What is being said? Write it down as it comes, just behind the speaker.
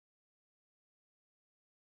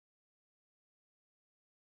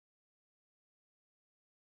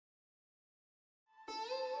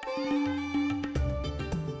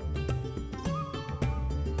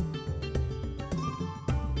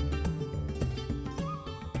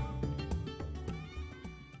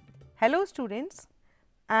Hello students,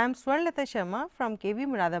 I am Swarnalata Sharma from KV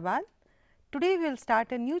Muradabad. Today we will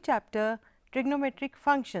start a new chapter, Trigonometric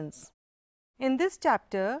Functions. In this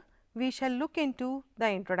chapter, we shall look into the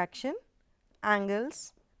introduction,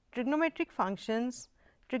 angles, trigonometric functions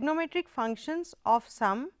of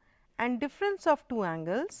sum and difference of two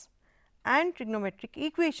angles, and trigonometric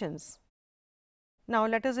equations. Now,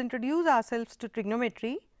 let us introduce ourselves to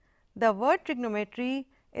trigonometry. The word trigonometry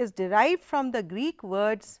is derived from the Greek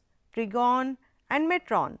words trigon and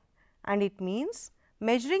metron, and it means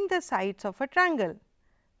measuring the sides of a triangle.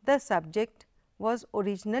 The subject was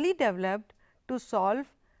originally developed to solve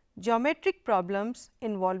geometric problems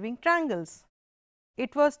involving triangles.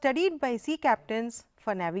 It was studied by sea captains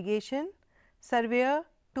for navigation, surveyor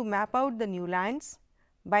to map out the new lands,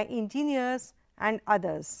 by engineers and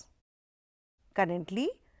others. Currently,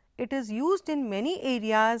 it is used in many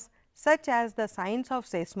areas such as the science of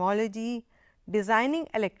seismology, designing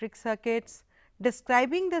electric circuits,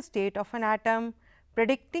 describing the state of an atom,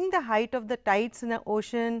 predicting the height of the tides in an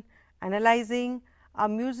ocean, analyzing a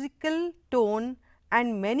musical tone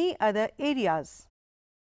and many other areas.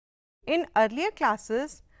 In earlier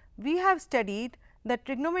classes, we have studied the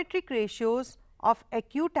trigonometric ratios of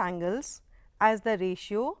acute angles as the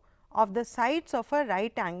ratio of the sides of a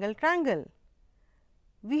right angle triangle.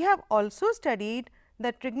 We have also studied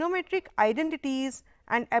the trigonometric identities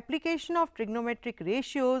and application of trigonometric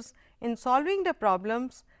ratios in solving the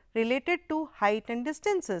problems related to height and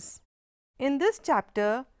distances. In this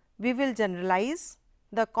chapter, we will generalize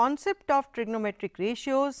the concept of trigonometric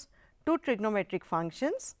ratios to trigonometric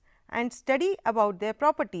functions and study about their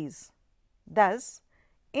properties. Thus,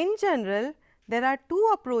 in general, there are two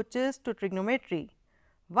approaches to trigonometry.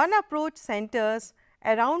 One approach centers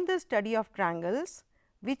around the study of triangles,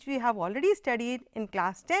 which we have already studied in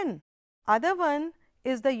class 10. Other one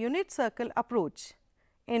is the unit circle approach,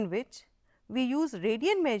 in which we use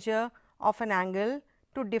radian measure of an angle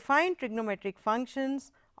to define trigonometric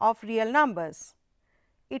functions of real numbers.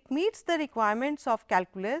 It meets the requirements of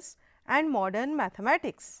calculus and modern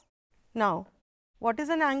mathematics. Now, what is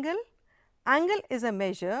an angle? Angle is a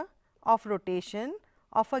measure of rotation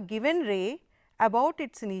of a given ray about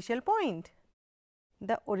its initial point.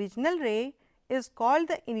 The original ray is called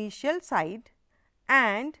the initial side,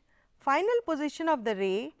 and final position of the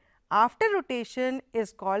ray after rotation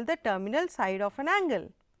is called the terminal side of an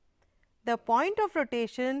angle. The point of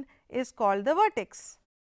rotation is called the vertex.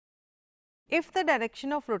 If the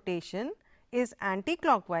direction of rotation is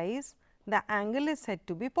anti-clockwise, the angle is said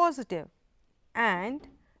to be positive, and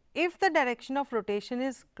if the direction of rotation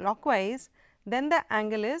is clockwise, then the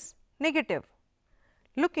angle is negative.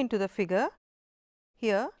 Look into the figure.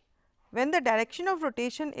 Here, when the direction of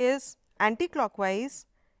rotation is anti-clockwise,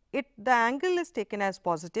 the angle is taken as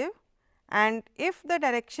positive, and if the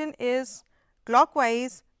direction is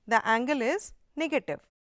clockwise, the angle is negative.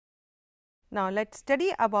 Now, let us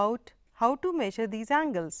study about how to measure these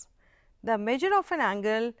angles. The measure of an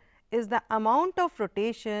angle is the amount of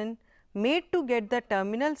rotation made to get the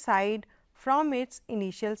terminal side from its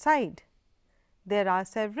initial side. There are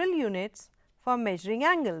several units for measuring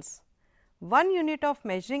angles. One unit of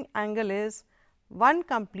measuring angle is one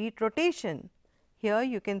complete rotation. Here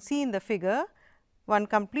you can see in the figure, one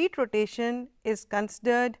complete rotation is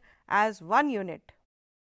considered as 1 unit.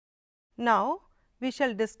 Now, we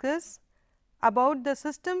shall discuss about the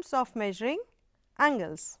systems of measuring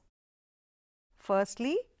angles.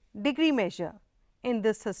 Firstly, degree measure. In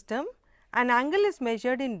this system, an angle is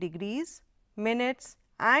measured in degrees, minutes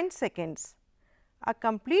and seconds. A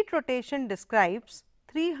complete rotation describes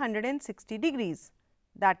 360 degrees,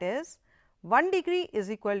 that is 1 degree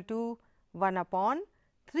is equal to 1 upon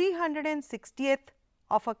 360th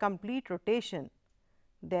of a complete rotation.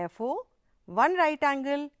 Therefore, one right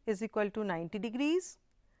angle is equal to 90 degrees.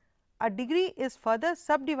 A degree is further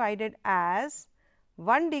subdivided as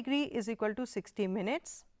 1 degree is equal to 60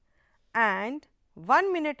 minutes and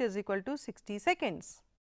 1 minute is equal to 60 seconds.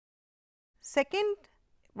 Second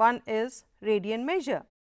one is radian measure.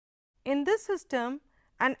 In this system,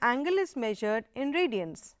 an angle is measured in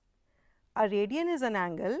radians. A radian is an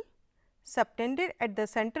angle subtended at the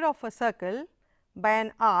center of a circle by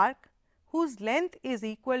an arc whose length is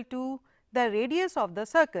equal to the radius of the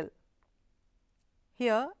circle.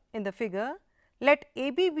 Here in the figure, let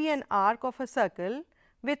AB be an arc of a circle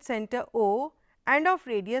with center O and of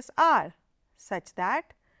radius r, such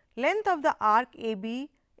that length of the arc AB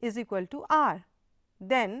is equal to r.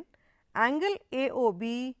 Then angle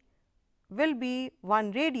AOB will be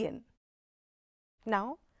 1 radian.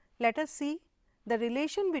 Now, let us see the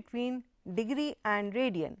relation between degree and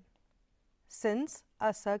radian. Since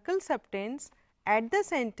a circle subtends at the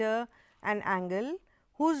center an angle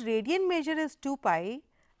whose radian measure is 2 pi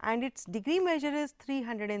and its degree measure is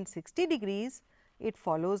 360 degrees, it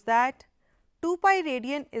follows that 2 pi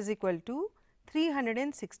radian is equal to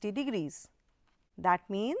 360 degrees. That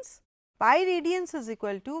means, pi radians is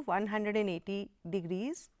equal to 180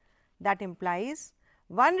 degrees. That implies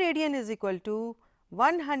 1 radian is equal to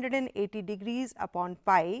 180 degrees upon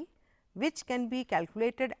pi, which can be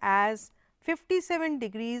calculated as 57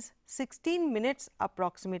 degrees 16 minutes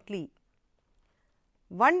approximately.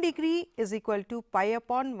 1 degree is equal to pi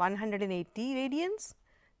upon 180 radians,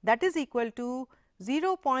 that is equal to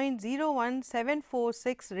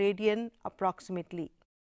 0.01746 radian approximately.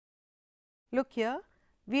 Look here,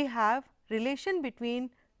 we have relation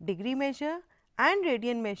between degree measure and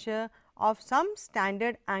radian measure of some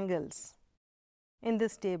standard angles. In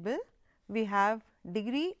this table, we have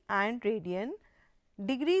degree and radian.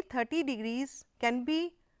 Degree 30 degrees can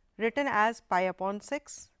be written as pi upon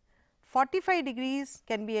 6, 45 degrees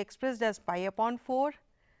can be expressed as pi upon 4,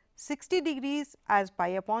 60 degrees as pi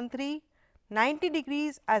upon 3, 90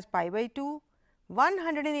 degrees as pi by 2,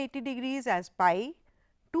 180 degrees as pi,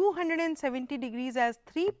 270 degrees as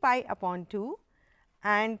 3 pi upon 2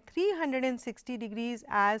 and 360 degrees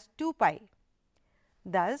as 2 pi.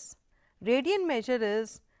 Thus, radian measure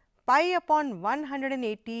is pi upon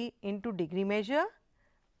 180 into degree measure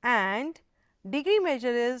and degree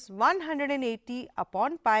measure is 180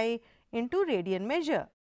 upon pi into radian measure.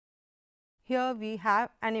 Here we have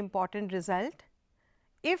an important result.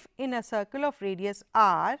 If in a circle of radius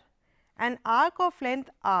r, an arc of length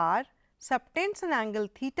r subtends an angle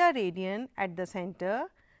theta radian at the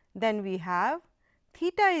center, then we have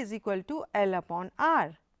theta is equal to L upon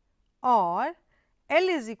r, or L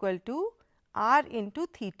is equal to r into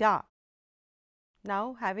theta.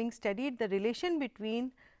 Now, having studied the relation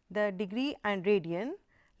between the degree and radian,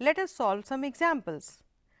 let us solve some examples.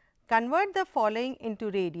 Convert the following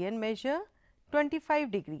into radian measure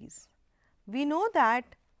 25 degrees. We know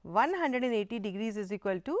that 180 degrees is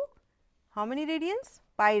equal to how many radians?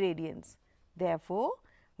 Pi radians. Therefore,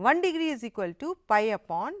 1 degree is equal to pi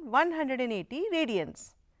upon 180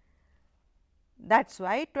 radians. That is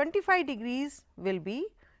why 25 degrees will be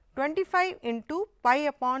 25 into pi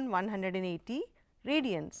upon 180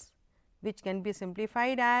 radians, which can be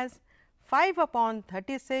simplified as 5 upon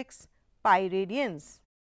 36 pi radians.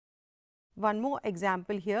 One more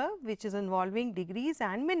example here, which is involving degrees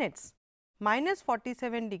and minutes. Minus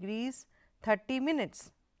 47 degrees 30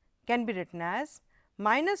 minutes can be written as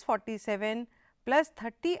minus 47 plus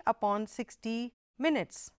 30 upon 60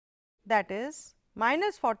 minutes, that is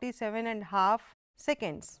minus 47 and half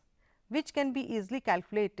seconds, which can be easily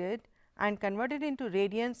calculated and converted into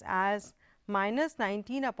radians as minus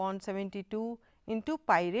 19 upon 72 into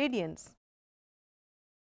pi radians.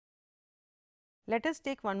 Let us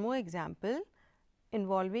take one more example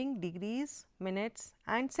involving degrees, minutes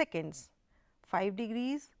and seconds. 5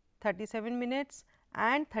 degrees, 37 minutes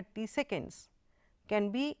and 30 seconds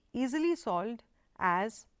can be easily solved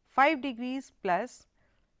as 5 degrees plus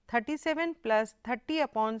 37 plus 30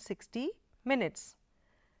 upon 60 minutes,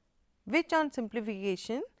 which on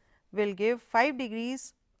simplification will give 5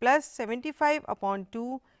 degrees plus 75 upon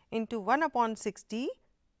 2 into 1 upon 60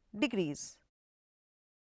 degrees.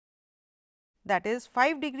 That is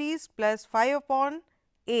 5 degrees plus 5 upon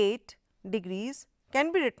 8 degrees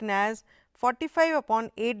can be written as 45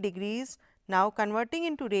 upon 8 degrees. Now, converting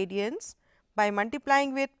into radians by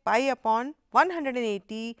multiplying with pi upon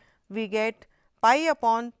 180, we get pi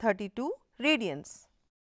upon 32 radians.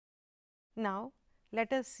 Now,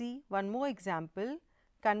 let us see one more example.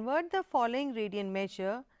 Convert the following radian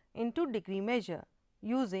measure into degree measure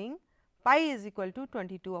using pi is equal to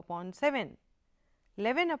 22 upon 7.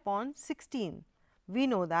 11 upon 16. We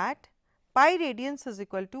know that pi radians is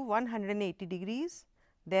equal to 180 degrees.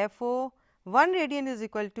 Therefore, 1 radian is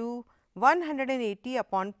equal to 180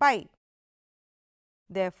 upon pi.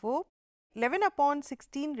 Therefore, 11 upon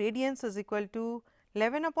 16 radians is equal to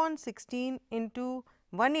 11 upon 16 into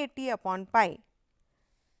 180 upon pi.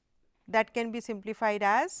 That can be simplified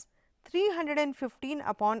as 315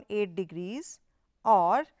 upon 8 degrees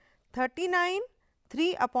or 39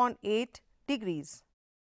 3 upon 8 degrees.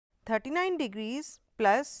 39 degrees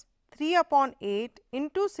plus 3 upon 8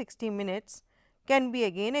 into 60 minutes can be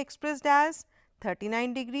again expressed as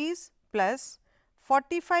 39 degrees plus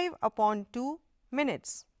 45 upon 2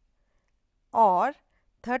 minutes or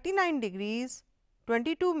 39 degrees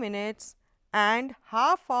 22 minutes and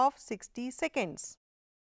half of 60 seconds.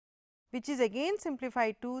 which is again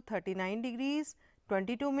simplified to 39 degrees,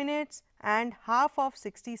 22 minutes and half of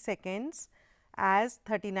 60 seconds as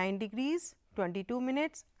 39 degrees, 22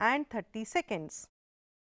 minutes and 30 seconds.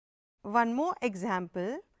 One more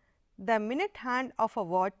example, the minute hand of a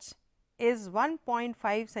watch is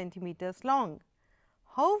 1.5 centimeters long.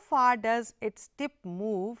 How far does its tip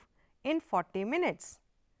move in 40 minutes?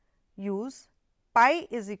 Use pi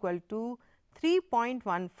is equal to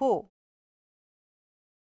 3.14.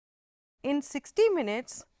 In 60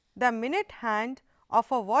 minutes, the minute hand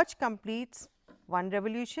of a watch completes one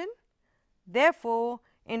revolution. Therefore,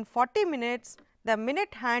 in 40 minutes, the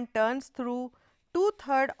minute hand turns through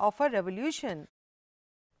 2/3 of a revolution.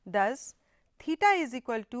 Thus, theta is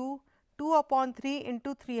equal to 2 upon 3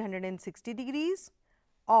 into 360 degrees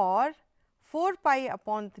or 4 pi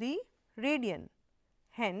upon 3 radian.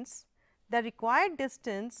 Hence, the required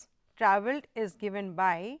distance travelled is given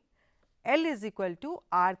by L is equal to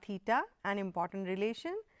r theta, an important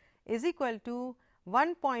relation, is equal to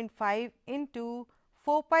 1.5 into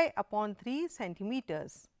 4 pi upon 3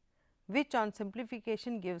 centimeters, which on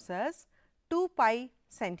simplification gives us 2 pi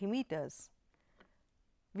centimeters.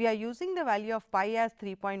 We are using the value of pi as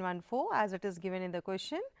 3.14 as it is given in the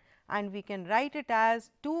question, and we can write it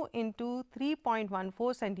as 2 into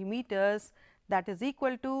 3.14 centimeters, that is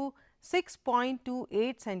equal to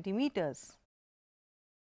 6.28 centimeters.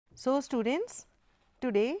 So, students,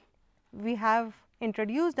 today we have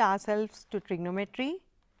introduced ourselves to trigonometry,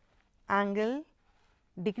 angle,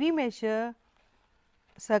 degree measure,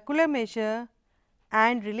 circular measure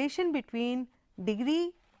and relation between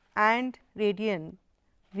degree and radian.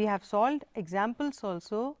 We have solved examples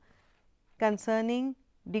also concerning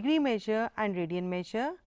degree measure and radian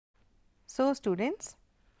measure. So, students,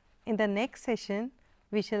 in the next session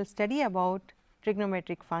we shall study about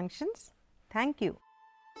trigonometric functions. Thank you.